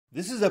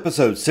This is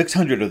episode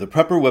 600 of the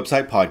Prepper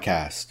Website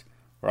Podcast,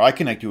 where I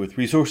connect you with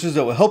resources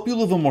that will help you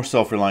live a more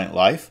self-reliant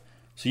life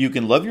so you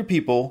can love your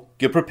people,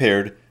 get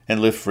prepared,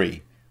 and live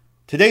free.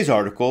 Today's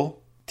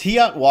article,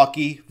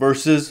 TEOTWALKIE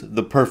versus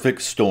the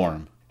Perfect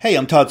Storm. Hey,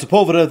 I'm Todd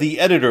Sepulveda, the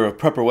editor of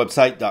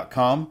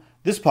PrepperWebsite.com.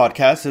 This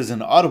podcast is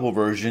an audible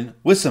version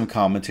with some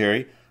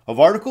commentary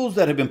of articles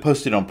that have been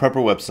posted on Prepper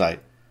Website,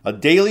 a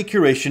daily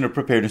curation of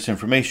preparedness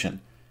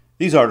information.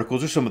 These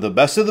articles are some of the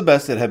best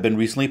that have been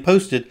recently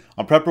posted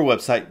on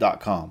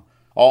PrepperWebsite.com.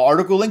 All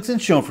article links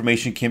and show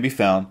information can be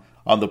found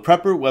on the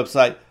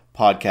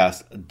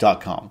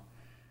PrepperWebsitePodcast.com.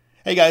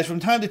 Hey guys, from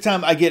time to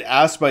time I get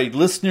asked by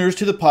listeners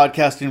to the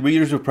podcast and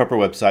readers of Prepper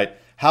Website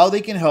how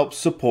they can help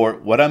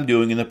support what I'm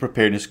doing in the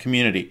preparedness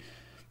community.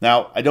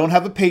 Now, I don't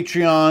have a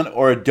Patreon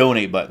or a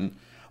donate button,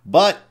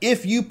 but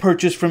if you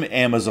purchase from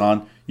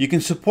Amazon, you can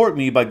support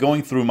me by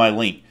going through my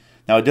link.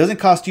 Now, it doesn't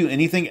cost you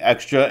anything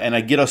extra, and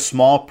I get a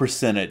small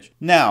percentage.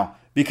 Now,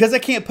 because I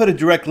can't put a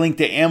direct link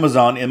to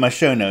Amazon in my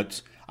show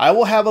notes, I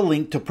will have a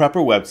link to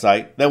Prepper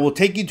Website that will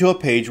take you to a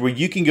page where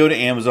you can go to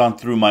Amazon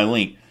through my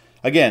link.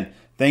 Again,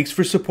 thanks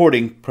for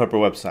supporting Prepper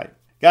Website.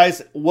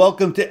 Guys,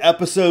 welcome to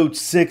episode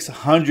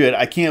 600.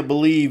 I can't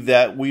believe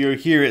that we are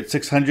here at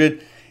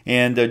 600,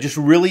 and just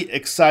really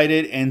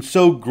excited and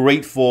so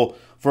grateful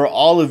for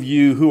all of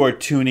you who are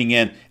tuning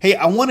in. Hey,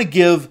 I want to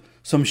give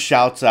some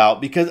shouts out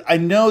because I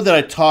know that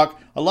I talk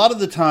a lot of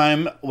the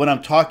time when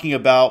I'm talking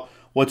about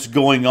what's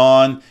going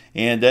on,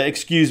 and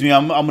excuse me,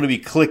 I'm going to be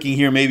clicking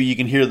here. Maybe you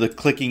can hear the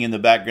clicking in the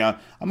background.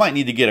 I might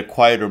need to get a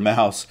quieter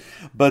mouse.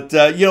 But,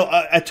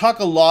 I talk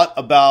a lot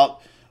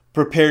about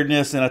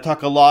preparedness, and I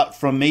talk a lot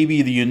from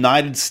maybe the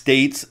United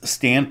States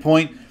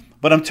standpoint.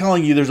 But I'm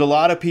telling you, there's a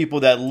lot of people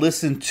that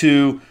listen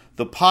to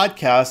the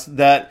podcast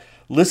that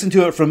listen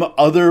to it from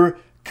other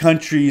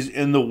countries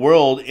in the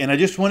world. And I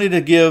just wanted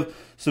to give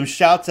some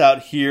shouts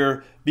out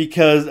here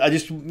because I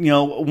just,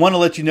 want to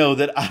let you know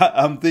that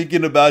I'm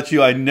thinking about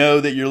you. I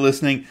know that you're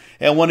listening.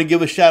 And I want to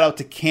give a shout out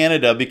to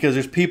Canada because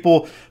there's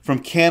people from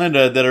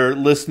Canada that are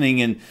listening,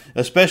 and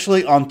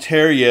especially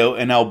Ontario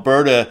and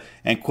Alberta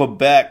and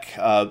Quebec,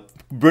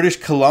 British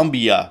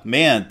Columbia.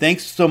 Man,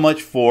 thanks so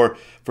much for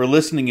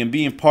listening and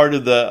being part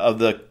of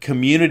the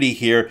community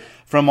here.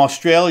 From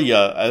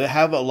Australia, I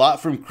have a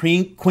lot from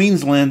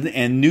Queensland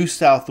and New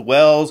South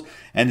Wales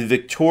and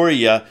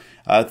Victoria.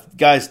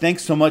 Guys,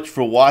 thanks so much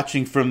for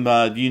watching. From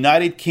the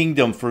United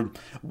Kingdom, for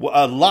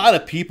a lot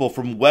of people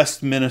from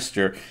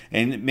Westminster.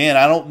 And man,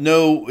 I don't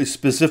know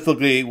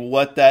specifically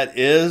what that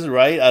is,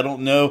 right? I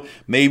don't know.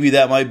 Maybe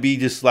that might be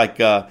just like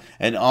an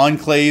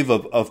enclave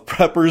of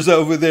preppers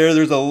over there.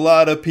 There's a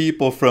lot of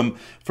people from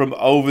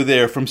over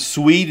there, from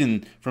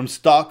Sweden, from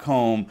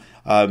Stockholm.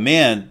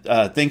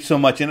 Thanks so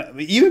much. And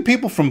even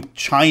people from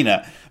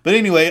China. But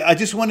anyway, I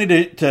just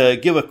wanted to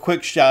give a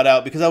quick shout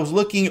out because I was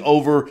looking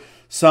over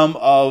some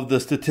of the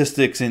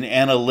statistics and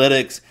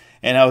analytics,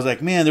 and I was like,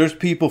 man, there's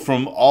people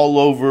from all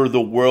over the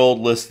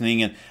world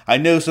listening. And I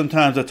know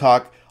sometimes I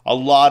talk a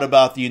lot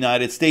about the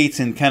United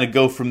States and kind of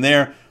go from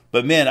there.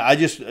 But man, I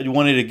just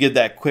wanted to give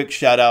that quick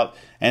shout out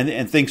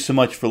and thanks so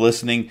much for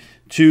listening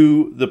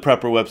to the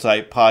Prepper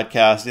Website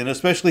podcast, and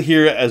especially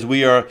here as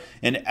we are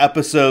in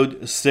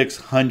episode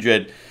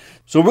 600.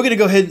 So we're going to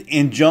go ahead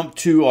and jump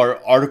to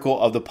our article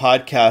of the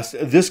podcast.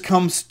 This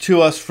comes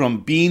to us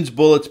from Beans,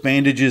 Bullets,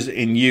 Bandages,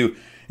 and You.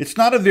 It's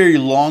not a very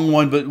long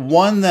one, but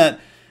one that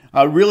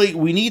really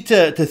we need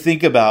to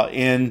think about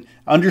and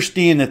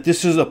understand that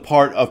this is a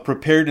part of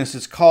preparedness.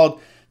 It's called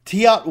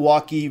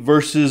TEOTWALKIE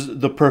versus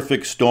the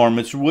Perfect Storm.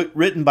 It's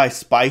written by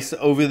Spice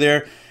over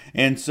there.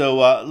 And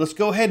so let's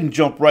go ahead and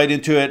jump right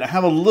into it. I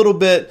have a little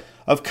bit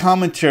of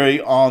commentary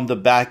on the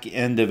back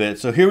end of it.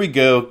 So here we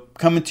go,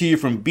 coming to you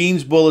from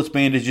Beans, Bullets,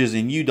 Bandages,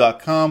 and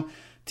You.com,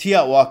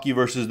 TEOTWALKIE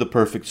versus the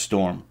Perfect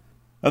Storm.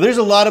 Now, there's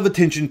a lot of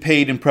attention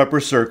paid in prepper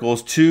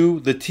circles to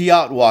the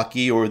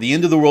TEOTWALKIE, or the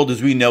end of the world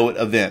as we know it,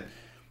 event.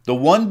 The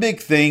one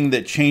big thing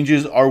that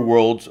changes our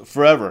worlds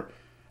forever.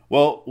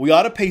 Well, we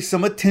ought to pay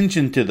some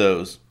attention to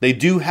those. They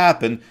do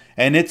happen,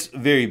 and it's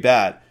very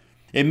bad.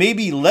 It may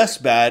be less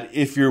bad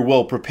if you're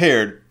well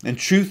prepared. And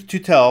truth to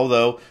tell,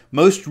 though,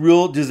 most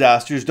real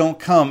disasters don't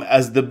come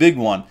as the big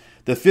one,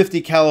 the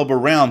 50 caliber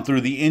round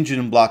through the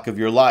engine block of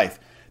your life.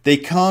 They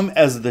come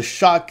as the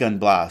shotgun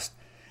blast.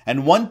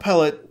 And one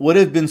pellet would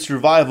have been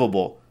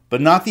survivable,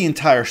 but not the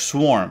entire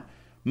swarm.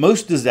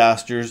 Most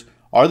disasters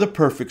are the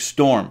perfect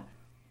storm.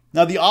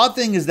 Now, the odd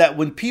thing is that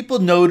when people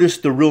notice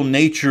the real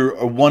nature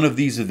of one of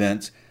these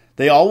events,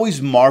 they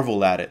always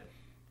marvel at it.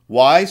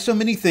 Why so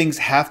many things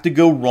have to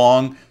go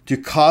wrong to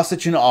cause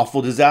such an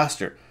awful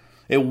disaster?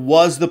 It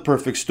was the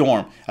perfect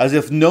storm, as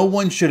if no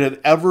one should have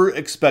ever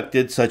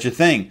expected such a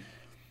thing.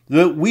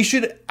 We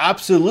should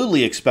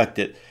absolutely expect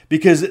it,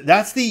 because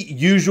that's the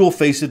usual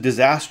face of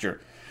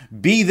disaster.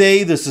 Be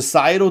they the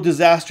societal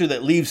disaster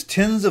that leaves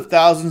tens of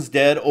thousands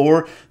dead,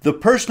 or the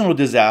personal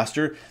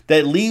disaster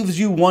that leaves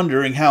you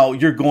wondering how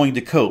you're going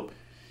to cope.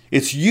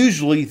 It's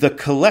usually the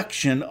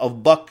collection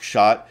of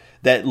buckshot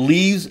that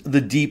leaves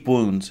the deep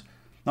wounds.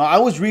 Now, I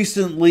was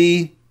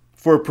recently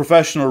for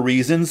professional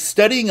reasons,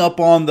 studying up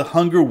on the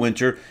hunger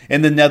winter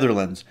in the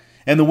Netherlands.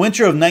 In the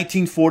winter of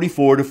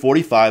 1944 to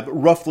 45,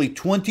 roughly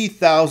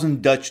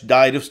 20,000 Dutch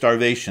died of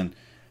starvation.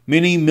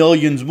 Many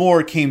millions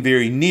more came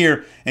very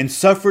near and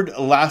suffered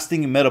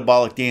lasting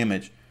metabolic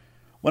damage.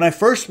 When I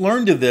first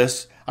learned of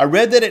this, I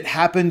read that it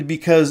happened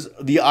because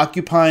the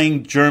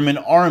occupying German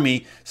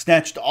army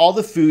snatched all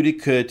the food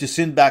it could to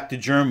send back to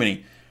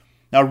Germany.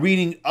 Now,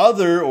 reading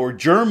other or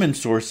German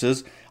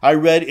sources, I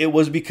read it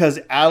was because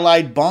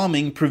Allied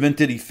bombing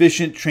prevented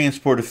efficient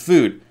transport of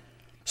food.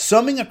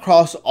 Summing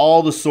across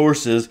all the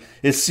sources,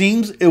 it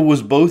seems it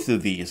was both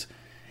of these,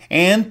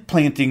 and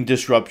planting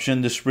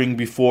disruption the spring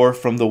before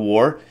from the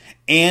war,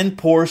 and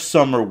poor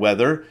summer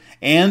weather,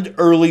 and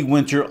early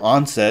winter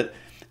onset,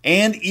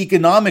 and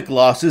economic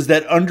losses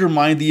that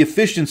undermine the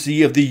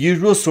efficiency of the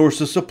usual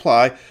source of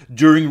supply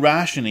during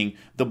rationing,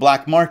 the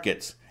black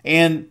markets.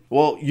 And,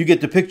 well, you get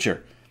the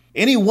picture.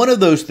 Any one of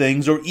those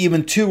things, or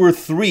even two or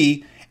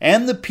three,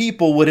 and the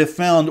people would have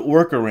found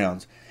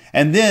workarounds.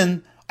 And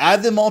then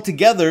add them all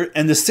together,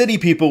 and the city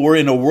people were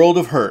in a world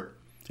of hurt.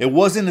 It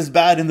wasn't as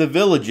bad in the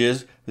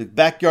villages. The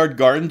backyard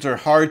gardens are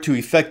hard to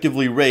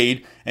effectively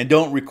raid and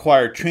don't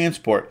require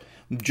transport.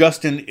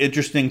 Just an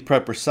interesting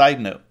prepper side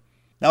note.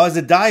 Now, as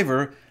a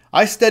diver,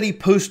 I study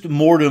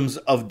post-mortems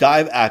of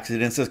dive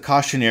accidents as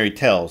cautionary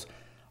tales.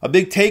 A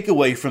big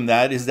takeaway from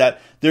that is that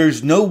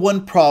there's no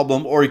one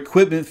problem or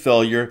equipment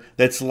failure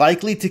that's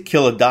likely to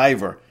kill a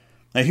diver.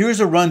 Now, here's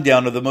a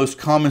rundown of the most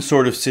common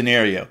sort of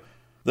scenario.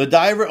 The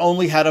diver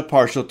only had a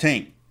partial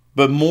tank,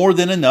 but more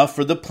than enough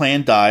for the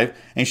planned dive,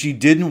 and she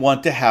didn't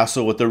want to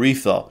hassle with the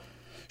refill.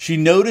 She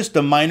noticed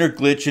a minor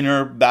glitch in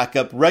her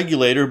backup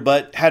regulator,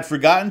 but had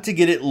forgotten to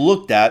get it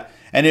looked at,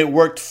 and it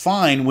worked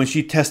fine when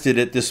she tested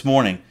it this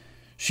morning.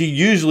 She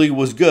usually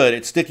was good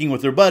at sticking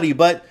with her buddy,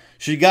 but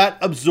she got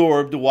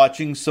absorbed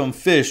watching some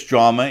fish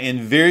drama and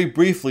very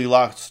briefly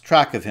lost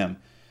track of him.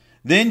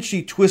 Then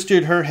she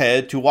twisted her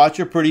head to watch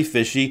a pretty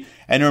fishy,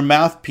 and her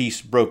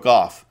mouthpiece broke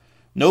off.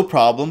 No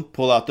problem,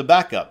 pull out the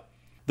backup.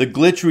 The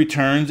glitch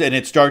returns and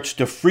it starts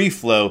to free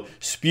flow,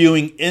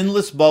 spewing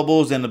endless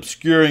bubbles and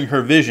obscuring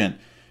her vision.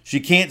 She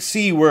can't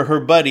see where her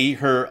buddy,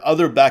 her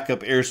other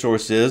backup air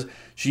source, is.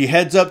 She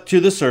heads up to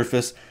the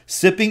surface,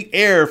 sipping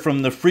air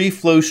from the free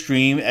flow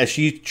stream as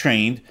she's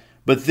trained,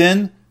 but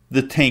then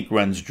the tank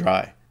runs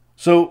dry.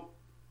 So,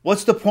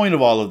 what's the point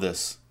of all of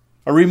this?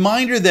 A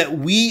reminder that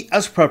we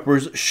as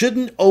preppers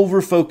shouldn't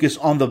over-focus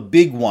on the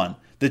big one,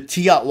 the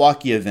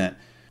Tiatwaki event.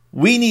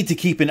 We need to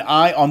keep an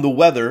eye on the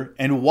weather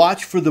and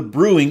watch for the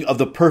brewing of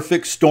the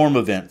perfect storm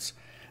events.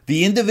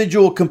 The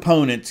individual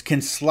components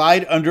can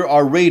slide under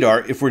our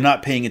radar if we're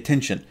not paying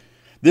attention.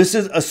 This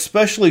is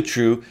especially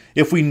true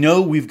if we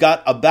know we've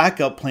got a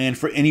backup plan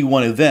for any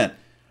one event.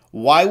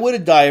 Why would a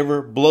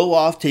diver blow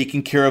off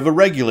taking care of a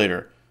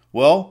regulator?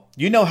 Well,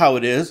 you know how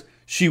it is.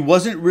 She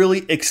wasn't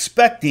really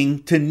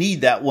expecting to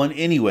need that one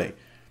anyway.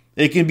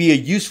 It can be a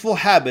useful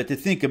habit to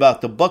think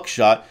about the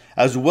buckshot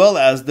as well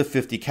as the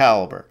 .50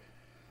 caliber.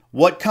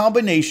 What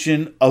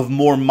combination of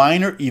more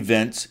minor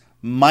events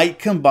might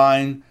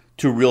combine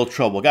to real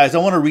trouble? Guys, I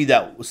want to read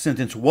that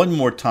sentence one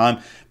more time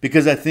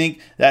because I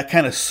think that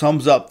kind of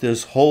sums up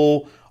this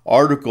whole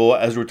article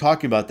as we're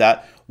talking about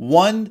that.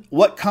 One,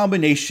 what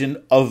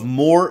combination of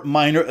more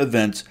minor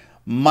events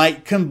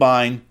might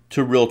combine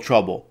to real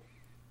trouble?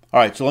 All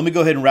right, so let me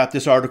go ahead and wrap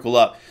this article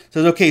up. It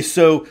says, okay,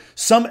 so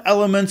some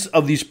elements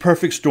of these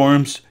perfect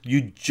storms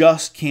you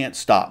just can't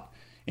stop.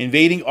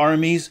 Invading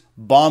armies,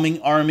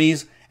 bombing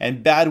armies,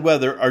 and bad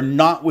weather are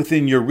not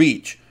within your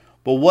reach.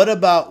 But what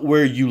about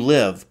where you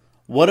live?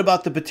 What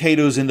about the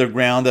potatoes in the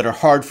ground that are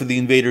hard for the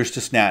invaders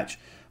to snatch?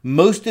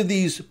 Most of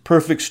these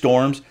perfect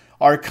storms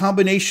are a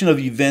combination of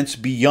events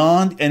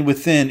beyond and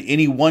within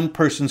any one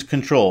person's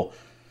control.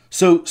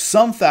 So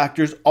some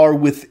factors are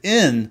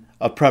within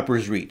a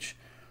prepper's reach.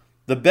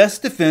 The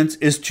best defense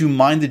is to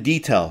mind the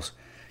details.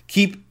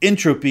 Keep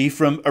entropy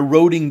from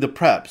eroding the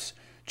preps.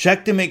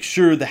 Check to make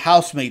sure the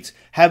housemates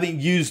haven't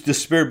used the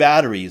spare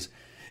batteries.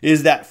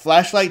 Is that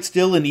flashlight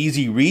still in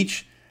easy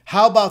reach?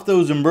 How about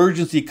those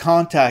emergency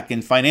contact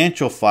and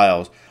financial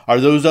files? Are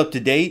those up to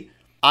date?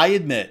 I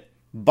admit,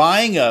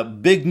 buying a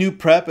big new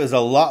prep is a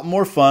lot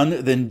more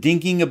fun than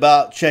dinking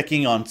about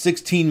checking on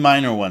 16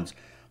 minor ones.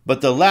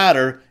 But the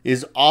latter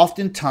is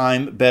often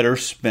time better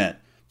spent.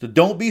 So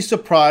don't be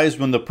surprised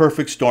when the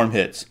perfect storm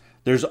hits.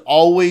 There's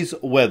always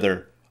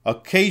weather.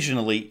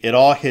 Occasionally, it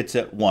all hits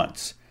at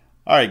once.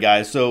 All right,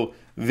 guys, so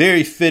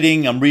very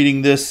fitting. I'm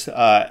reading this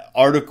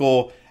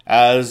article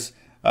as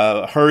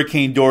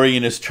Hurricane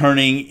Dorian is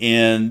turning,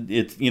 and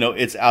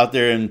it's out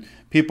there, and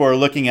people are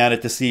looking at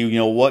it to see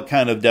what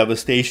kind of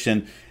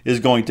devastation is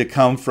going to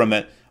come from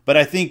it. But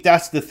I think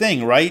that's the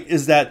thing, right?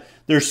 Is that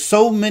there's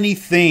so many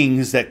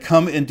things that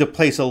come into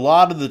place a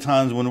lot of the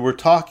times when we're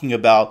talking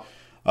about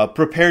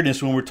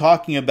preparedness, when we're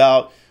talking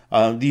about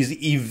these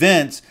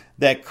events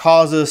that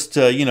cause us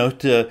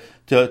to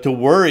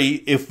worry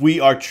if we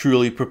are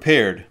truly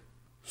prepared.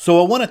 So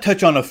I want to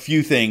touch on a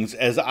few things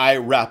as I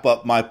wrap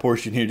up my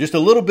portion here. Just a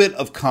little bit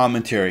of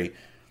commentary.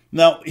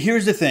 Now,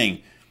 here's the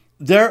thing.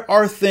 there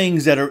are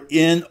things that are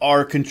in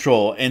our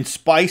control, and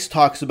Spice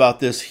talks about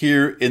this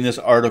here in this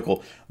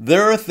article.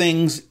 There are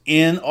things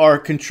in our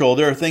control.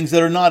 There are things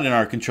that are not in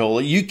our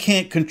control. You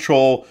can't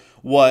control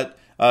what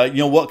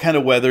kind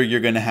of weather you're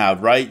going to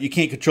have, right? You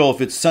can't control if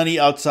it's sunny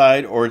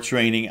outside or it's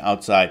raining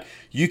outside.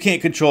 You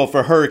can't control if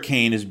a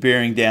hurricane is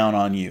bearing down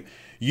on you.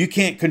 You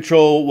can't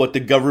control what the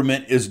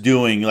government is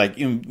doing, like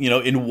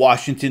in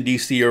Washington,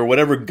 D.C. or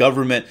whatever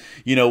government,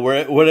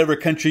 whatever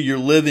country you're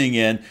living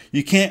in.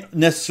 You can't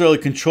necessarily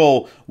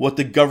control what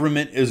the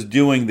government is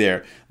doing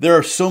there. There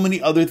are so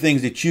many other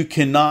things that you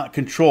cannot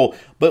control.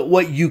 But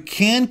what you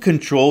can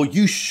control,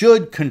 you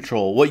should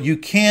control. What you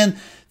can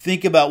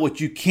think about, what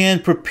you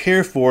can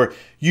prepare for,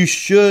 you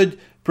should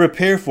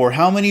prepare for.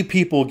 How many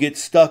people get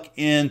stuck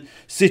in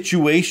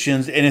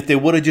situations, and if they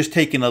would have just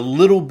taken a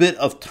little bit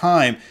of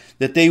time,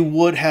 that they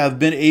would have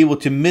been able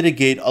to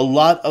mitigate a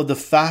lot of the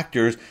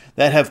factors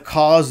that have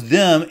caused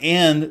them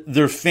and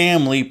their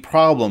family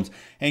problems.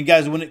 And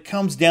guys, when it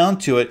comes down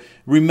to it,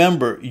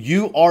 remember,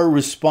 you are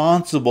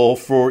responsible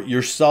for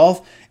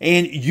yourself,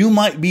 and you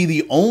might be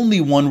the only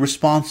one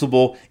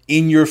responsible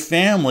in your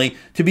family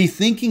to be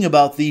thinking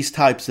about these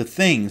types of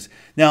things.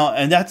 Now,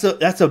 and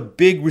that's a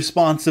big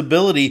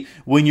responsibility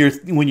when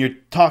you're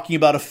talking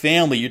about a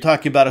family, you're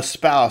talking about a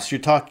spouse, you're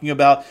talking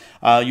about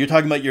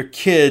your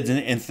kids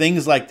and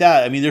things like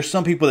that. I mean, there's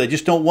some people that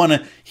just don't want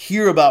to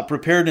hear about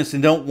preparedness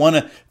and don't want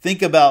to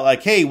think about,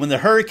 like, hey, when the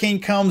hurricane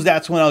comes,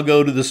 that's when I'll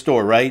go to the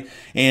store, right?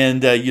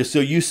 And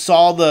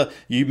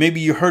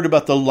maybe you heard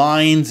about the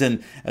lines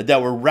and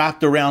that were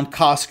wrapped around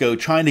Costco,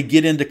 trying to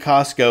get into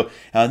Costco.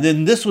 And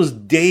then this was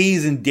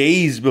days and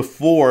days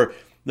before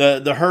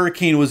the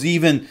hurricane was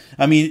even,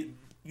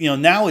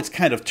 now it's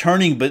kind of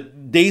turning,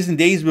 but days and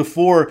days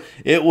before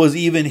it was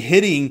even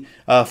hitting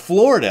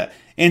Florida.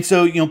 And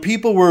so,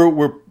 people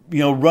were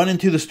running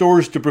to the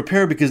stores to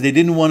prepare because they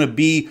didn't want to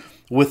be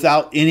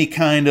without any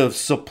kind of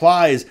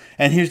supplies.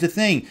 And here's the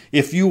thing,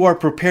 if you are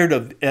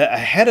prepared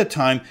ahead of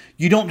time,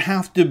 you don't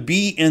have to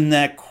be in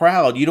that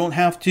crowd. You don't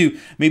have to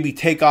maybe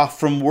take off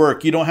from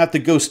work. You don't have to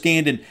go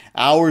stand in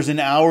hours and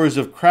hours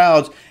of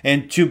crowds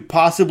and to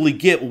possibly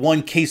get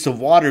one case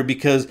of water,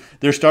 because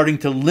they're starting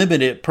to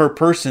limit it per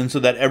person so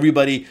that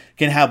everybody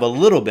can have a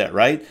little bit,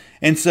 right?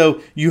 And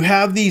so you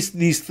have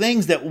these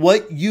things that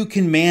what you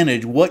can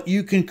manage, what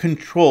you can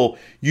control,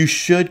 you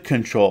should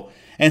control.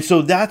 And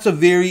so that's a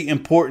very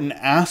important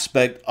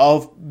aspect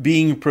of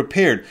being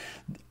prepared.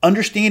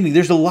 Understanding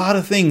there's a lot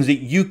of things that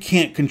you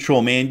can't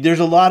control, man. There's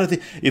a lot of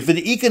things. If an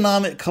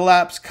economic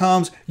collapse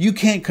comes, you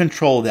can't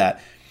control that.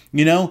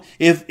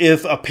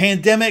 If a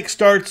pandemic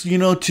starts,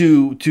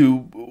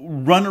 to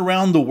run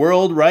around the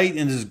world, right?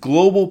 And this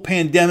global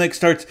pandemic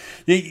starts,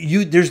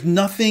 there's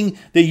nothing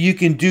that you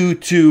can do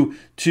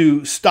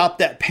to stop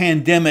that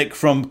pandemic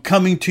from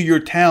coming to your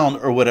town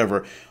or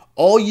whatever.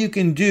 All you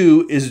can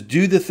do is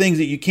do the things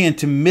that you can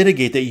to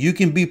mitigate that. You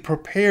can be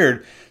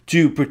prepared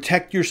to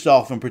protect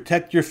yourself and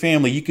protect your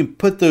family. You can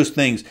put those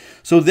things.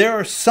 So there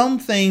are some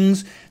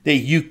things that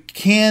you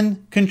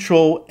can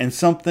control and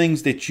some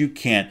things that you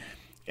can't.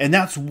 And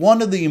that's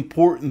one of the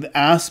important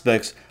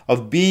aspects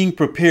of being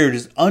prepared,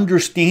 is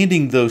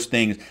understanding those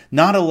things,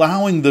 not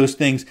allowing those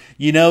things,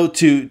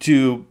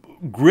 to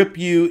grip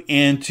you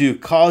and to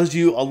cause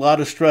you a lot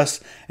of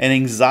stress and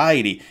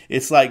anxiety.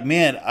 It's like,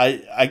 man,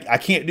 I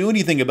can't do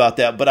anything about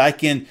that, but I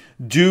can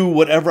do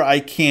whatever I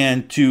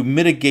can to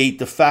mitigate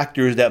the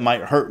factors that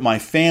might hurt my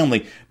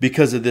family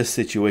because of this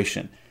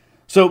situation.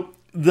 So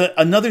the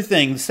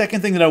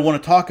second thing that I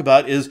want to talk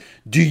about is,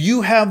 do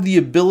you have the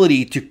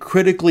ability to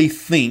critically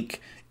think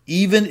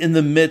even in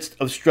the midst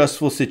of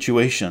stressful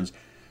situations?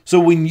 So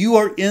when you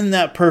are in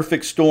that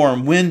perfect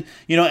storm, and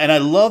I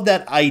love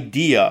that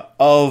idea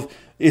of,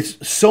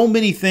 it's so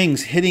many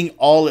things hitting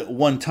all at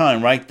one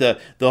time, right? The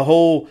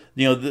whole,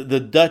 the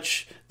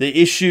Dutch, the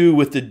issue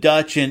with the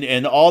Dutch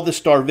and all the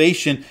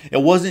starvation.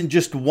 It wasn't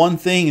just one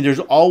thing. There's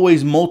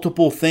always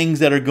multiple things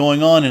that are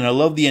going on. And I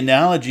love the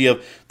analogy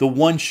of the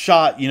one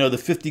shot, the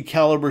 50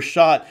 caliber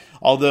shot.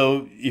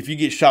 Although if you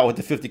get shot with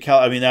the 50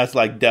 caliber, that's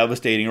like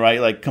devastating,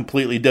 right? Like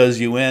completely does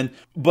you in.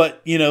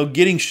 But,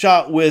 getting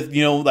shot with,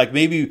 like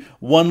maybe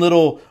one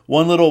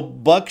little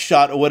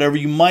buckshot or whatever,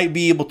 you might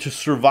be able to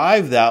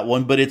survive that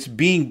one, but it's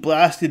being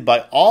blasted by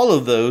all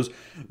of those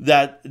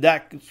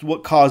that's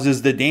what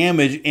causes the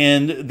damage.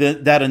 And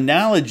that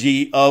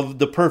analogy of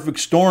the perfect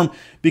storm,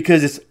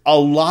 because it's a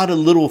lot of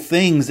little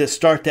things that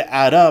start to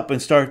add up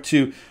and start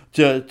to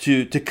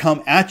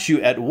come at you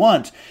at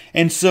once.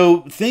 And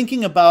so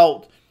thinking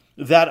about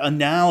that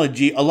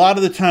analogy, a lot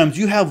of the times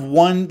you have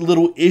one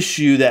little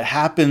issue that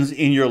happens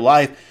in your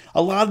life.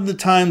 A lot of the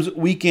times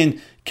we can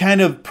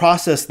kind of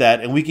process that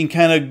and we can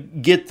kind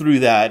of get through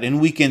that and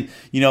we can,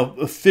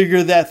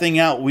 figure that thing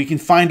out. We can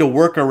find a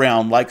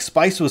workaround, like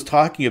Spice was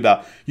talking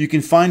about. You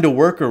can find a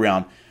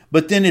workaround,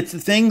 but then it's the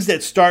things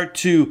that start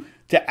to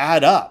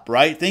add up,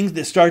 right? Things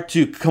that start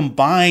to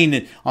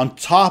combine on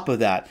top of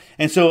that.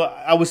 And so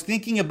I was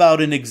thinking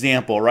about an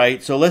example,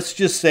 right? So let's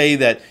just say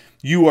that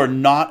you are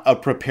not a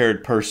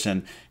prepared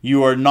person.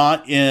 You are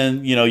not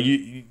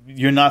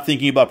you're not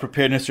thinking about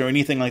preparedness or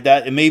anything like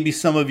that. And maybe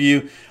some of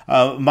you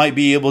might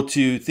be able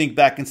to think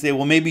back and say,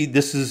 well, maybe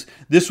this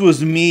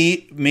was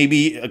me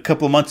maybe a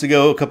couple of months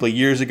ago, a couple of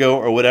years ago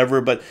or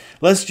whatever. But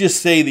let's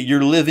just say that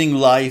you're living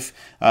life,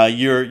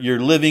 you're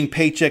living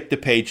paycheck to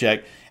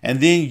paycheck, and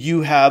then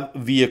you have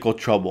vehicle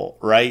trouble,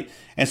 right?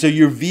 And so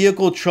your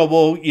vehicle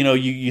trouble,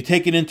 you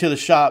take it into the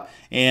shop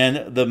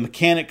and the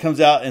mechanic comes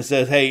out and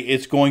says, hey,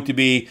 it's going to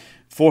be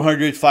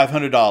 $400,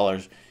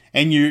 $500.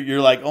 And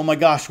you're like, oh my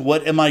gosh,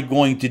 what am I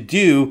going to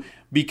do?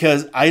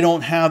 Because I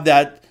don't have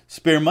that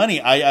spare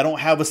money. I don't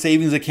have a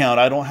savings account.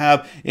 I don't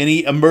have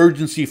any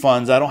emergency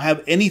funds. I don't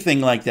have anything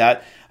like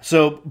that.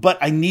 But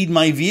I need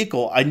my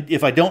vehicle.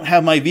 If I don't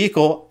have my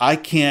vehicle, I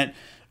can't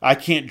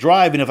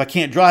drive. And if I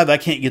can't drive, I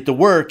can't get to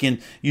work.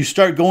 And you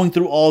start going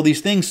through all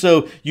these things.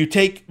 So you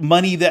take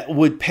money that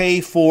would pay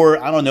for,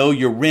 I don't know,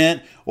 your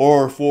rent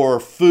or for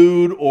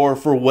food or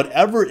for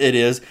whatever it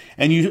is,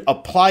 and you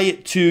apply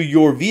it to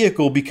your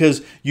vehicle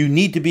because you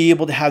need to be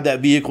able to have that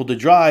vehicle to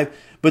drive.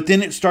 But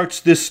then it starts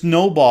this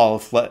snowball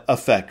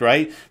effect,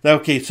 right?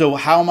 Okay, so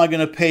how am I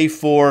going to pay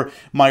for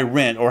my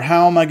rent? Or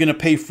how am I going to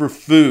pay for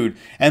food?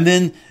 And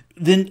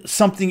then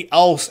something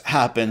else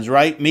happens,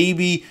 right?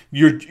 Maybe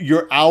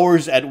your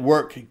hours at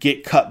work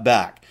get cut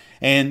back.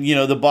 And,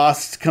 the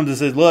boss comes and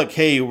says, look,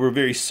 hey, we're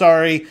very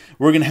sorry.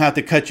 We're going to have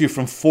to cut you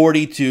from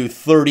 40 to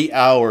 30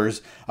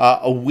 hours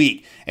a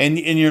week. And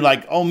you're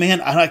like, oh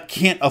man, I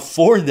can't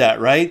afford that,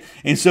 right?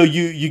 And so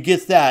you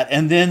get that.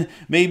 And then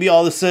maybe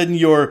all of a sudden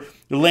your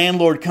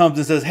landlord comes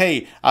and says,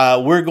 hey,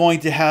 we're going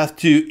to have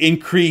to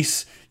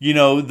increase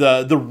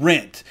the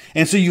rent.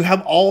 And so you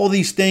have all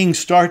these things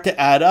start to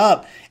add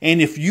up.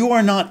 And if you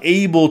are not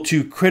able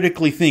to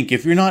critically think,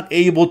 if you're not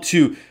able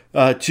to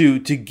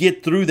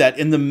get through that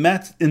in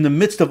the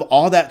midst of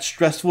all that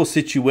stressful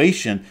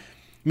situation,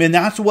 man,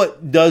 that's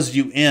what does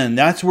you in.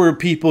 That's where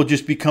people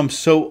just become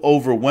so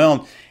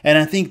overwhelmed. And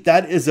I think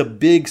that is a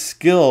big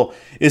skill,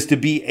 is to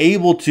be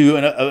able to,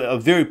 and a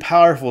very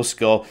powerful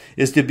skill,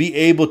 is to be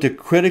able to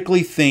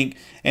critically think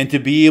and to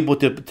be able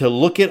to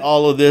look at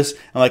all of this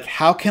and like,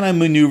 how can I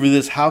maneuver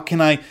this? How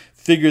can I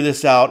figure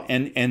this out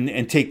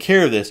and take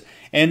care of this?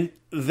 And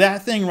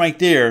that thing right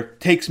there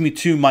takes me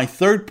to my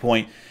third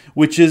point,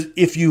 which is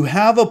if you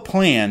have a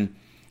plan,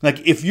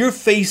 like if you're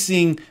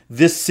facing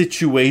this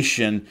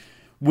situation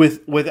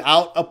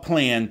without a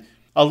plan,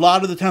 a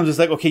lot of the times it's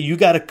like, okay, you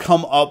got to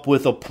come up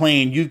with a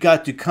plan. You've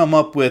got to come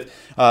up with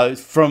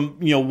from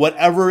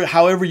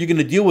however you're going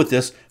to deal with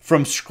this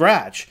from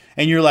scratch.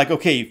 And you're like,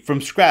 okay,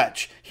 from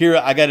scratch, here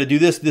I got to do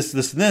this, and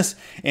this,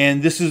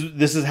 and this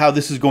is how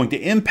this is going to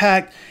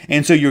impact.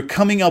 And so you're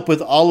coming up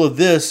with all of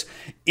this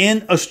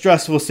in a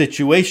stressful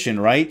situation,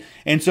 right?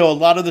 And so a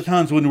lot of the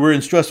times when we're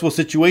in stressful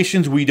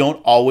situations, we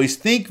don't always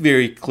think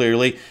very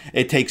clearly.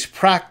 It takes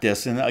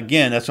practice. And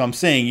again, that's what I'm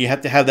saying. You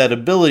have to have that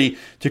ability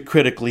to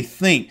critically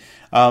think.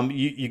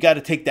 You got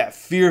to take that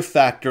fear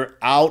factor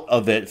out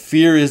of it.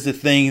 Fear is the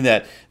thing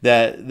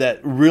that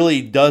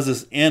really does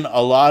us in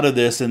a lot of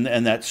this and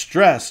that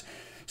stress.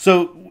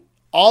 So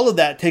all of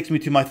that takes me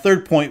to my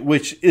third point,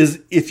 which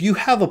is if you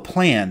have a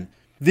plan,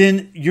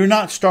 then you're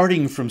not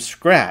starting from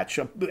scratch.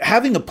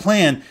 Having a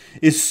plan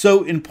is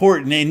so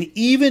important. And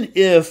even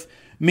if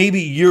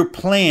maybe your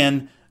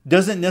plan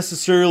doesn't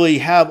necessarily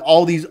have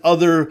all these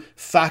other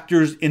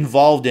factors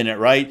involved in it,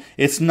 right?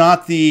 It's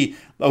not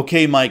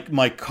okay,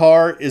 my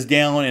car is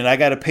down and I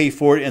got to pay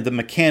for it, and the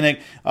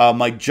mechanic,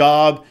 my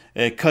job,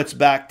 it cuts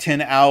back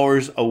 10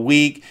 hours a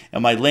week,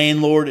 and my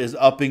landlord is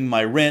upping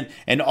my rent,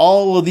 and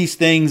all of these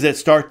things that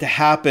start to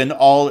happen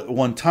all at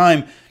one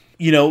time.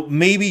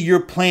 Maybe your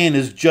plan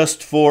is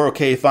just for,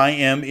 okay, if I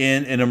am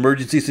in an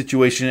emergency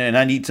situation and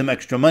I need some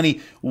extra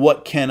money,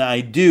 what can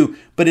I do?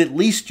 But at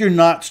least you're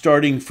not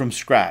starting from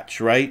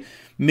scratch, right?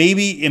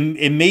 Maybe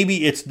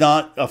it's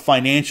not a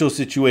financial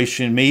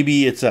situation.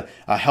 Maybe it's a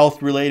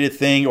health-related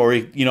thing, or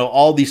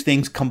all these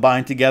things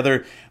combined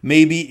together.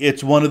 Maybe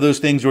it's one of those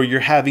things where you're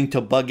having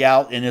to bug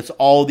out, and it's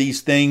all these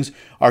things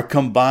are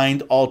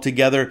combined all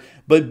together.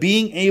 But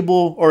being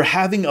able or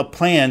having a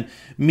plan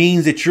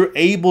means that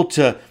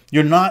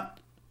you're not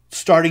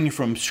starting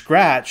from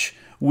scratch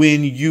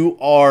when you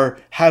are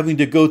having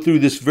to go through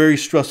this very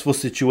stressful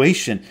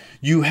situation.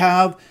 You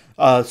have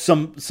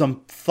some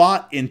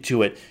thought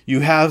into it. You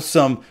have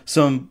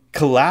some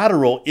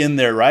collateral in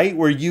there, right?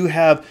 Where you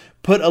have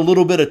put a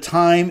little bit of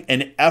time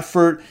and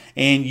effort,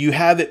 and you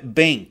have it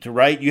banked,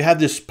 right? You have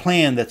this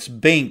plan that's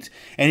banked,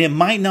 and it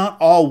might not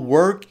all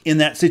work in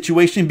that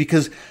situation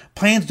because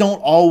plans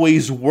don't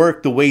always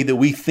work the way that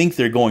we think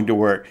they're going to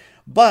work.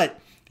 But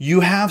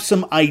you have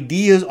some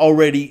ideas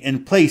already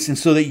in place, and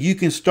so that you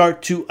can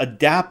start to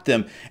adapt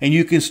them, and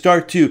you can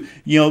start to,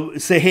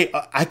 say, hey,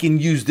 I can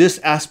use this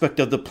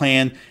aspect of the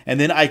plan, and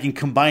then I can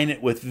combine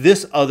it with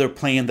this other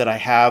plan that I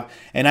have,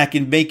 and I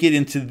can make it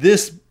into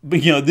this,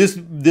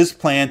 this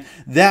plan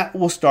that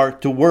will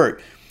start to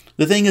work.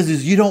 the thing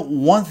is you don't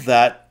want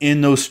that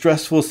in those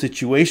stressful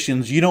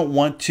situations. You don't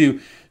want to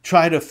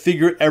try to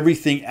figure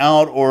everything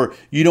out, or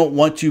you don't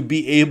want to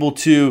be able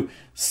to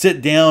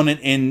sit down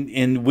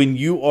and when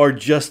you are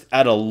just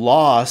at a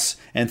loss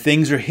and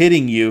things are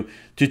hitting you,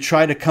 to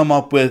try to come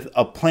up with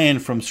a plan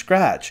from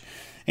scratch.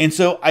 And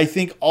so I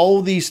think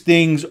all these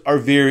things are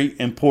very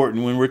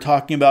important when we're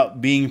talking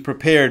about being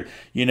prepared.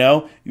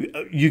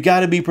 You got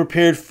to be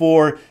prepared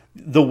for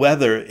the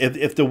weather.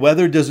 If the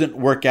weather doesn't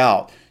work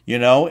out,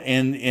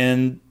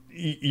 and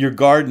you're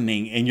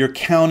gardening and you're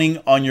counting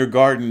on your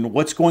garden,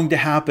 what's going to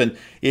happen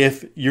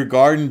if your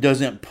garden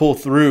doesn't pull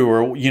through,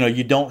 or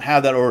you don't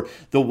have that, or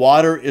the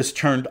water is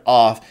turned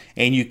off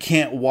and you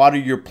can't water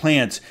your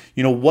plants?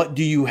 What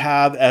do you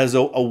have as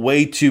a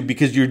way to,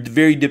 because you're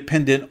very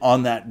dependent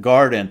on that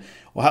garden?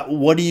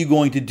 What are you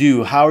going to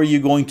do? How are you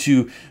going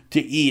to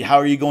eat? How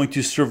are you going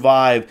to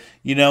survive?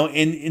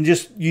 And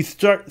just you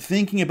start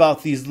thinking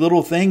about these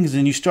little things,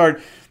 and you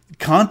start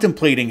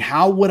contemplating,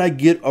 how would I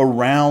get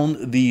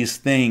around these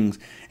things?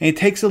 And it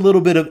takes a little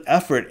bit of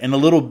effort and a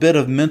little bit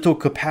of mental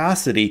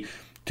capacity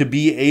to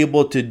be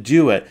able to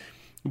do it.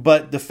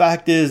 But the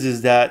fact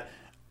is that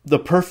the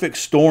perfect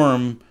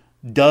storm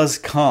does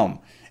come.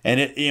 And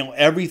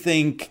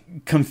everything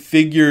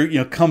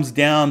comes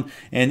down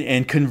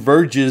and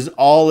converges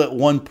all at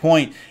one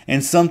point.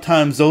 And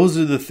sometimes those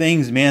are the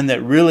things, man,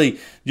 that really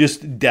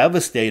just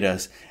devastate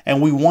us.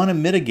 And we want to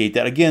mitigate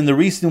that. Again, the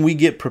reason we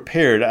get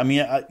prepared,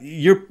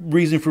 your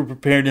reason for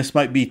preparedness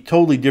might be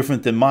totally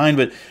different than mine,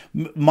 but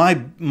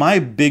my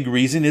big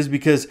reason is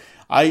because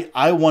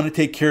I want to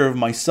take care of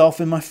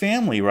myself and my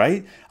family,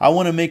 right? I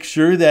want to make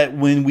sure that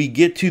when we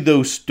get to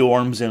those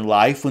storms in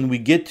life, when we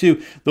get to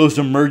those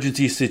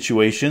emergency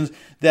situations,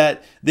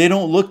 that they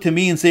don't look to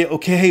me and say,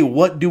 okay, hey,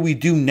 what do we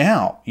do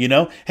now?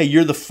 Hey,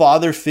 you're the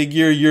father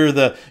figure, you're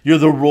the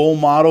role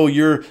model,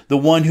 you're the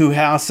one who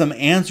has some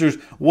answers.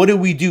 What do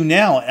we do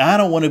now? And I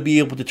don't want to be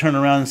able to turn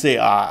around and say,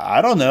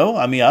 I don't know.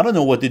 I don't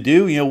know what to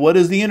do. What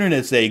does the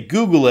internet say?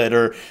 Google it.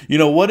 Or,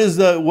 what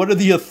are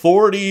the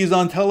authorities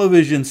on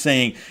television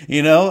saying?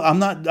 I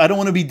don't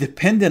want to be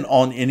dependent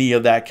on any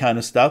of that kind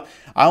of stuff.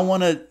 I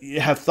want to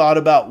have thought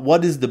about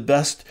what is the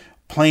best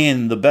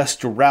plan, the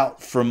best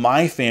route for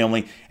my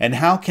family, and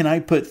how can I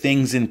put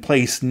things in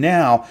place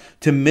now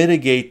to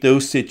mitigate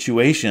those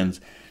situations.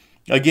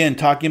 Again,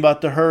 talking about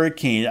the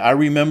hurricane, I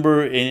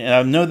remember, and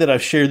I know that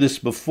I've shared this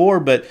before,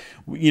 but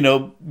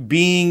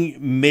being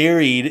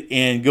married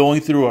and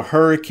going through a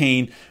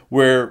hurricane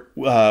where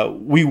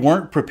we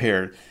weren't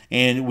prepared,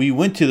 and we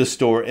went to the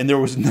store and there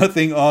was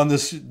nothing on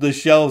the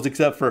shelves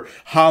except for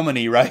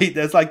hominy, right?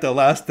 That's like the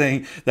last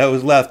thing that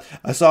was left.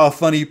 I saw a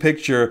funny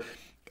picture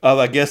of,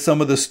 I guess,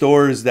 some of the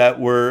stores that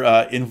were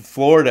in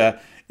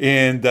Florida,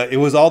 and it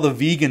was all the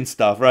vegan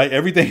stuff, right?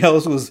 Everything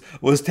else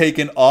was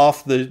taken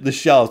off the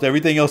shelves.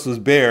 Everything else was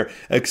bare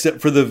except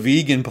for the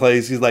vegan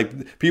place. He's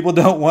like, people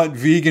don't want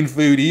vegan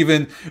food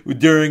even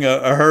during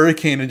a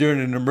hurricane and during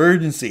an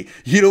emergency.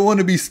 You don't want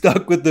to be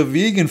stuck with the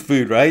vegan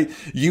food, right?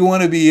 You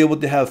want to be able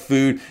to have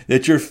food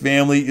that your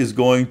family is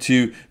going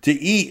to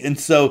eat. And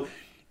so,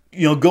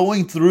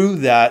 going through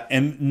that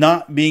and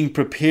not being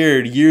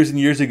prepared years and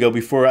years ago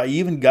before we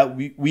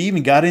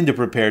even got into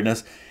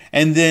preparedness,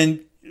 and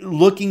then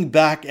looking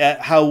back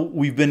at how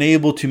we've been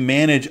able to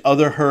manage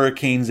other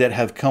hurricanes that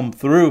have come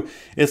through,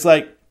 it's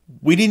like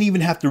we didn't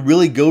even have to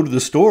really go to the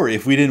store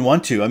if we didn't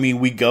want to.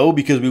 We go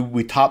because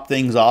we top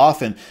things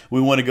off, and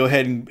we want to go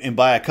ahead and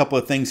buy a couple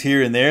of things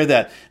here and there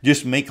that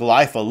just make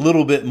life a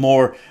little bit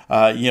more,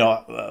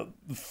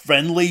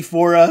 friendly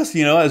for us,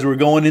 as we're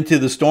going into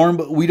the storm,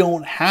 but we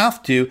don't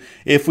have to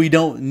if we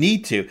don't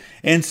need to.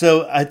 And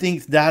so I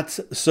think that's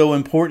so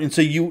important.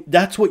 So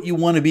that's what you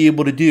want to be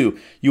able to do.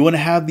 You want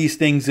to have these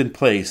things in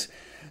place.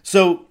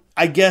 So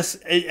I guess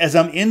as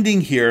I'm ending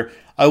here,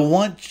 I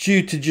want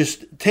you to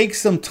just take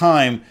some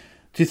time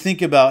to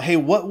think about, hey,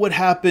 what would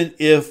happen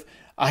if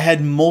I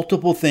had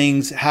multiple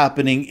things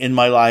happening in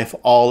my life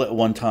all at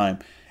one time?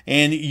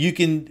 And you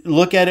can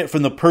look at it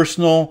from the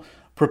personal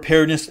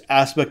preparedness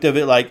aspect of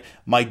it, like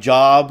my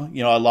job,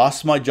 I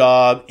lost my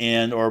job,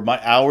 or my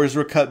hours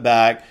were cut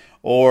back,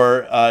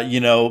 or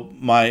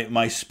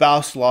my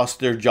spouse lost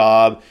their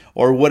job,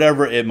 or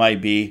whatever it might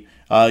be.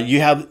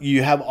 You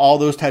have all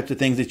those types of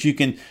things that you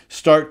can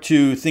start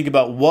to think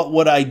about. What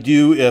would I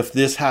do if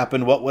this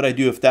happened? What would I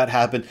do if that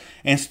happened?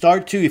 And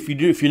start to, if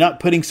you're not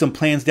putting some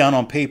plans down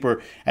on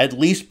paper, at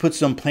least put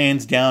some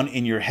plans down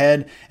in your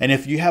head. And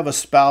if you have a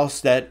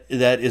spouse that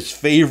is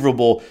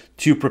favorable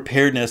to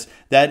preparedness,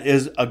 that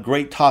is a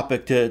great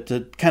topic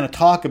to kind of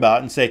talk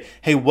about and say,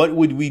 hey, what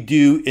would we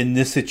do in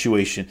this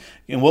situation?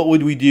 And what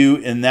would we do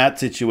in that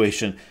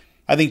situation?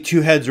 I think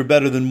two heads are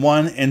better than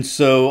one. And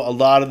so a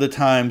lot of the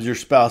times your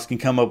spouse can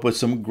come up with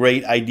some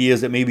great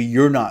ideas that maybe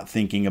you're not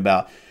thinking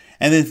about.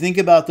 And then think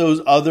about those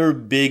other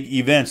big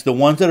events, the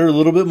ones that are a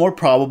little bit more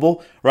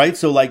probable, right?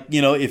 So like,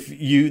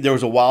 if there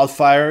was a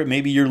wildfire,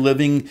 maybe you're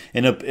living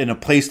in a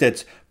place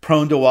that's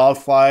prone to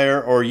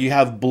wildfire, or you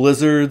have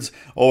blizzards,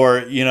 or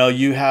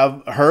you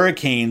have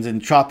hurricanes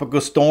and tropical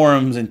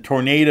storms and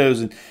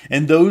tornadoes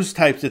and those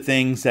types of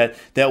things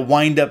that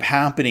wind up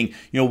happening.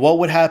 What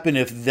would happen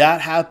if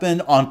that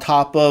happened on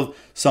top of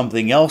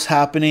something else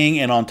happening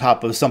and on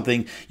top of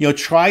something?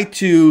 Try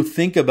to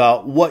think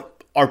about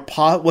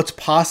what's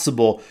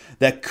possible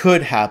that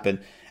could happen.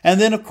 And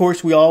then of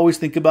course we always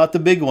think about the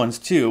big ones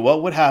too.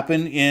 What would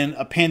happen in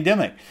a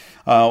pandemic?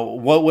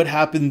 What would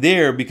happen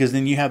there? Because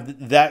then you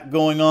have that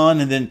going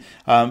on. And then,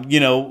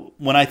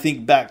 when I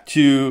think back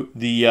to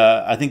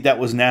I think that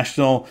was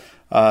National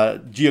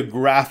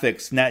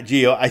Geographic's Nat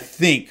Geo. I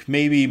think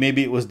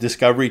maybe it was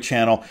Discovery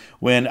Channel.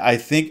 When I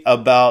think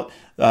about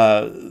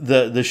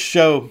the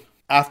show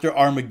After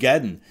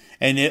Armageddon.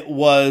 And it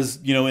was,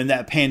 in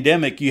that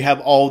pandemic, you have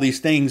all these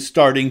things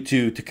starting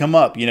to come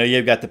up.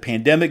 You've got the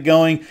pandemic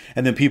going,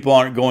 and then people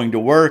aren't going to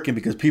work. And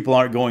because people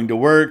aren't going to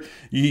work,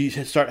 you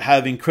start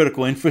having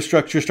critical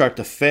infrastructure start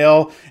to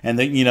fail. And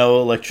then,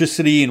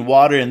 electricity and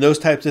water and those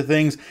types of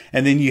things.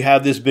 And then you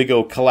have this big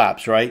old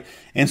collapse, right?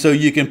 And so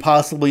you can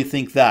possibly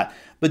think that.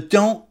 But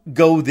don't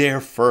go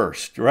there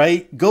first,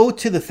 right? Go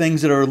to the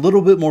things that are a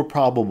little bit more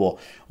probable.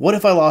 What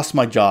if I lost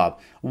my job?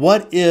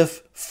 What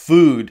if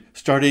food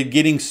started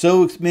getting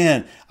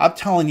man, I'm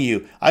telling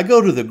you, I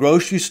go to the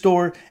grocery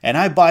store and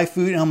I buy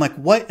food and I'm like,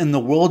 what in the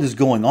world is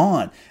going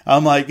on?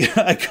 I'm like,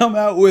 I come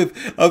out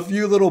with a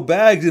few little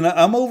bags and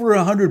I'm over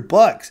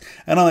 $100.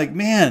 And I'm like,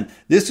 man,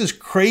 this is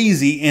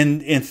crazy.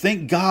 And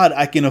thank God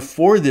I can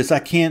afford this. I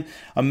can't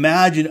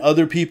imagine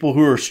other people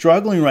who are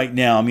struggling right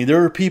now. I mean,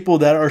 there are people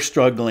that are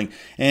struggling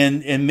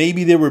and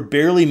maybe they were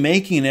barely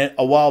making it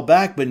a while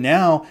back, but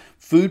now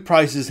food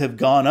prices have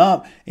gone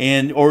up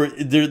or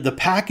the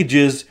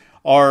packages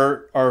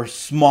are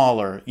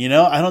smaller.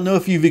 I don't know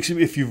if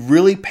you've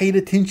really paid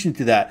attention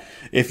to that.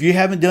 If you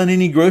haven't done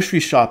any grocery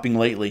shopping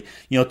lately,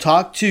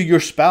 talk to your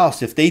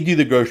spouse if they do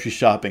the grocery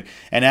shopping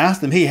and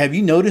ask them, hey, have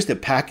you noticed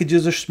that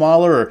packages are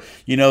smaller, or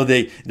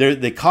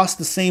they cost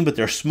the same but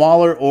they're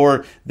smaller,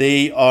 or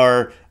they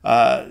are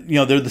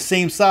they're the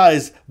same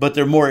size but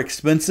they're more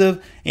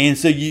expensive? And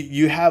so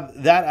you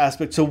have that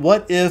aspect. So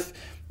what if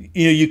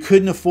you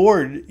couldn't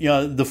afford,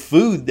 the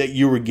food that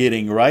you were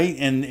getting, right?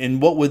 And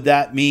what would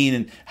that mean,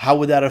 and how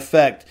would that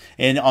affect?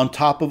 And on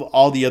top of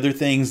all the other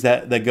things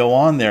that go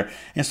on there.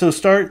 And so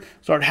start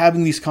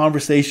having these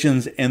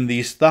conversations and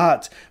these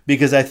thoughts,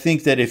 because I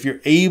think that if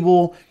you're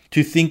able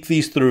to think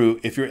these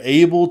through, if you're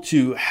able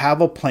to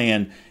have a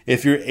plan,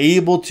 if you're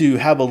able to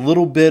have a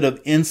little bit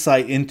of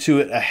insight into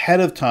it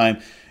ahead of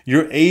time,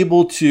 you're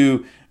able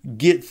to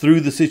get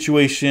through the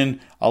situation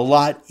a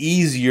lot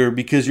easier,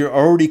 because you're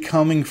already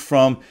coming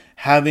from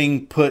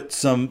having put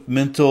some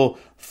mental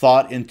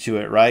thought into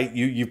it, right?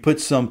 You put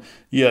some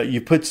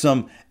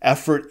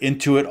effort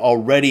into it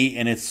already,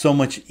 and it's so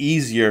much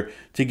easier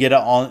to get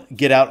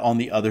out on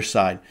the other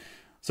side.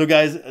 So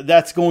guys,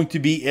 that's going to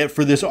be it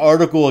for this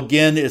article.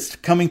 Again, it's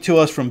coming to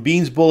us from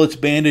Beans, Bullets,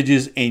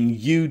 Bandages, and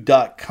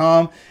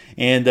You.com.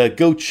 And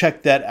go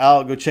check that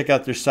out. Go check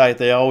out their site.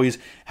 They always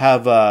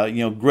have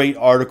great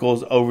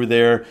articles over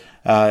there.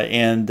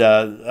 And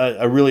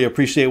I really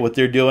appreciate what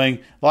they're doing.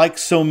 Like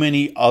so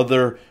many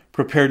other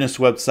preparedness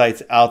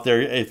websites out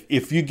there,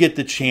 if you get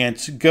the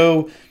chance,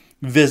 go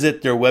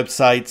visit their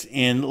websites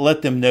and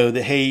let them know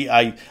that, hey,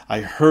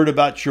 I heard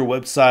about your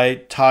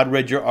website. Todd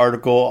read your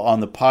article on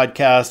the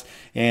podcast,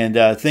 and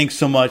thanks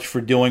so much for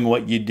doing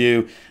what you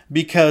do.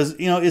 Because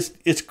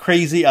it's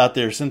crazy out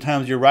there.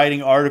 Sometimes you're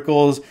writing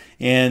articles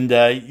and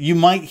you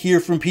might hear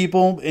from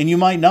people and you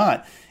might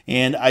not.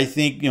 And I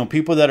think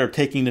people that are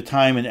taking the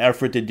time and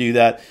effort to do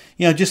that,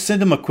 just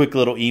send them a quick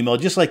little email,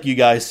 just like you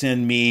guys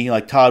send me.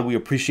 Like, Todd, we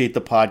appreciate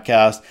the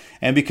podcast,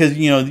 and because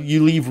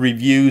you leave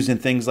reviews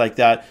and things like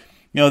that.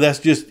 That's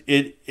just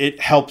it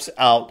helps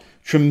out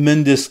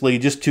tremendously,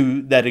 just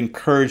to that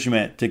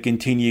encouragement to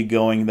continue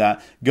going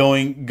that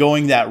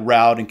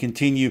route and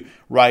continue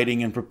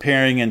writing and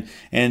preparing and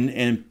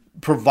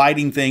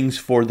providing things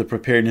for the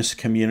preparedness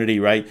community,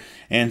 right?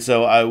 And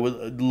so I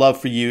would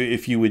love for you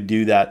if you would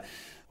do that.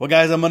 Well,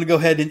 guys, I'm going to go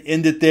ahead and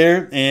end it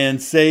there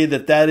and say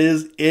that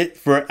is it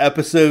for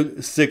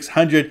episode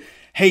 600.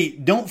 Hey,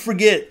 don't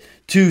forget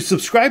to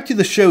subscribe to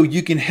the show.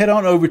 You can head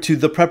on over to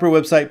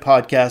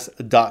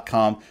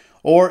theprepperwebsitepodcast.com.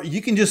 Or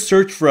you can just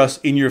search for us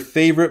in your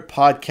favorite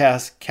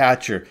podcast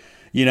catcher.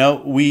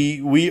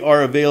 We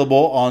are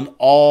available on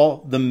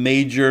all the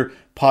major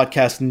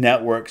podcast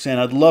networks, and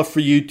I'd love for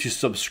you to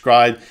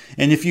subscribe.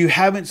 And if you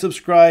haven't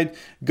subscribed,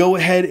 go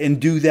ahead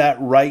and do that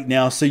right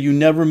now so you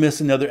never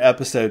miss another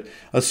episode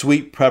of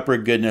Sweet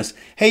Prepper Goodness.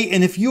 Hey,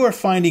 and if you are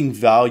finding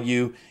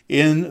value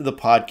in the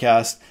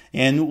podcast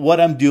and what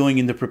I'm doing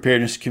in the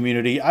preparedness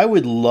community, I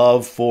would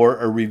love for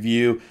a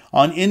review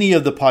on any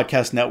of the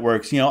podcast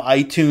networks.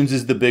 iTunes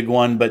is the big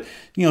one, but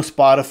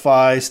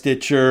Spotify,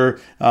 Stitcher,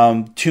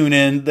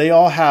 TuneIn, they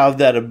all have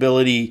that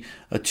ability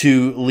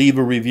to leave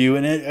a review,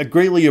 and I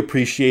greatly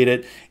appreciate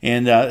it.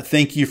 And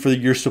thank you for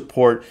your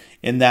support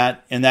in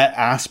that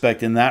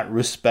aspect, in that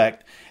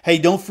respect. Hey,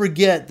 don't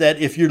forget that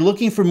if you're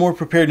looking for more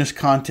preparedness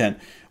content,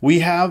 we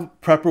have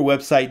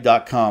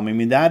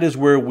prepperwebsite.com. That is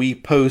where we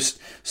post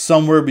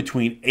somewhere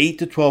between 8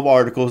 to 12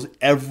 articles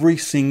every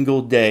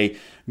single day.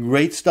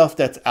 Great stuff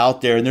that's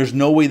out there, and there's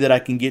no way that I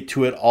can get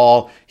to it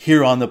all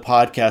here on the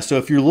podcast. So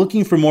if you're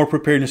looking for more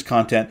preparedness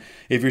content,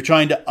 if you're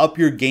trying to up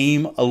your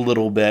game a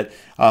little bit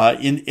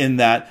in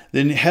that,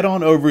 then head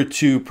on over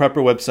to Prepper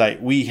website.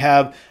 We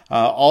have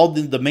all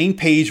the main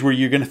page where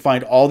you're going to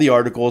find all the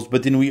articles,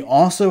 but then we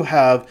also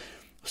have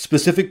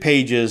specific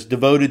pages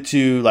devoted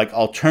to like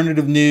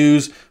alternative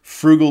news,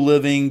 frugal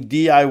living,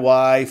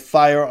 DIY,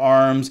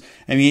 firearms,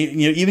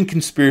 even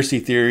conspiracy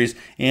theories.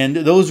 And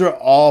those are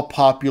all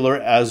popular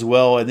as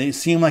well. And they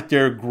seem like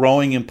they're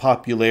growing in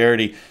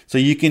popularity. So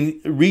you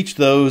can reach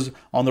those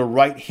on the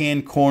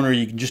right-hand corner.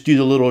 You can just do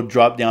the little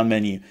drop-down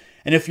menu.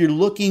 And if you're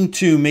looking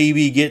to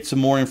maybe get some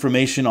more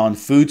information on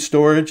food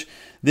storage,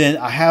 then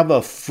I have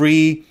a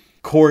free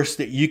course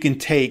that you can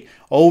take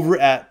over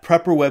at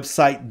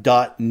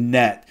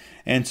prepperwebsite.net.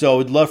 And so I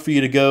would love for you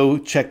to go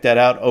check that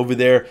out over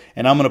there.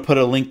 And I'm going to put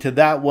a link to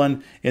that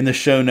one in the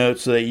show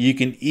notes so that you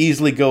can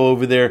easily go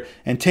over there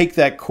and take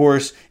that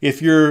course. If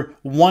you're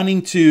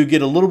wanting to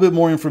get a little bit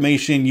more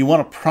information, you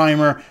want a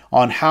primer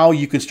on how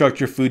you can start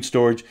your food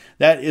storage,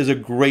 that is a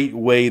great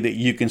way that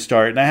you can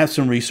start. And I have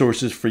some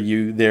resources for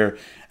you there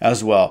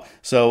as well.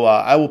 So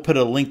I will put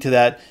a link to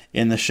that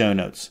in the show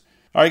notes.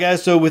 All right,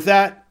 guys. So with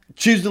that,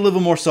 choose to live a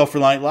more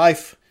self-reliant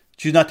life.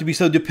 Choose not to be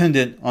so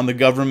dependent on the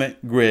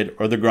government, grid,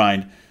 or the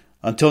grind.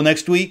 Until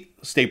next week,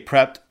 stay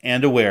prepped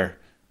and aware.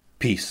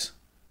 Peace.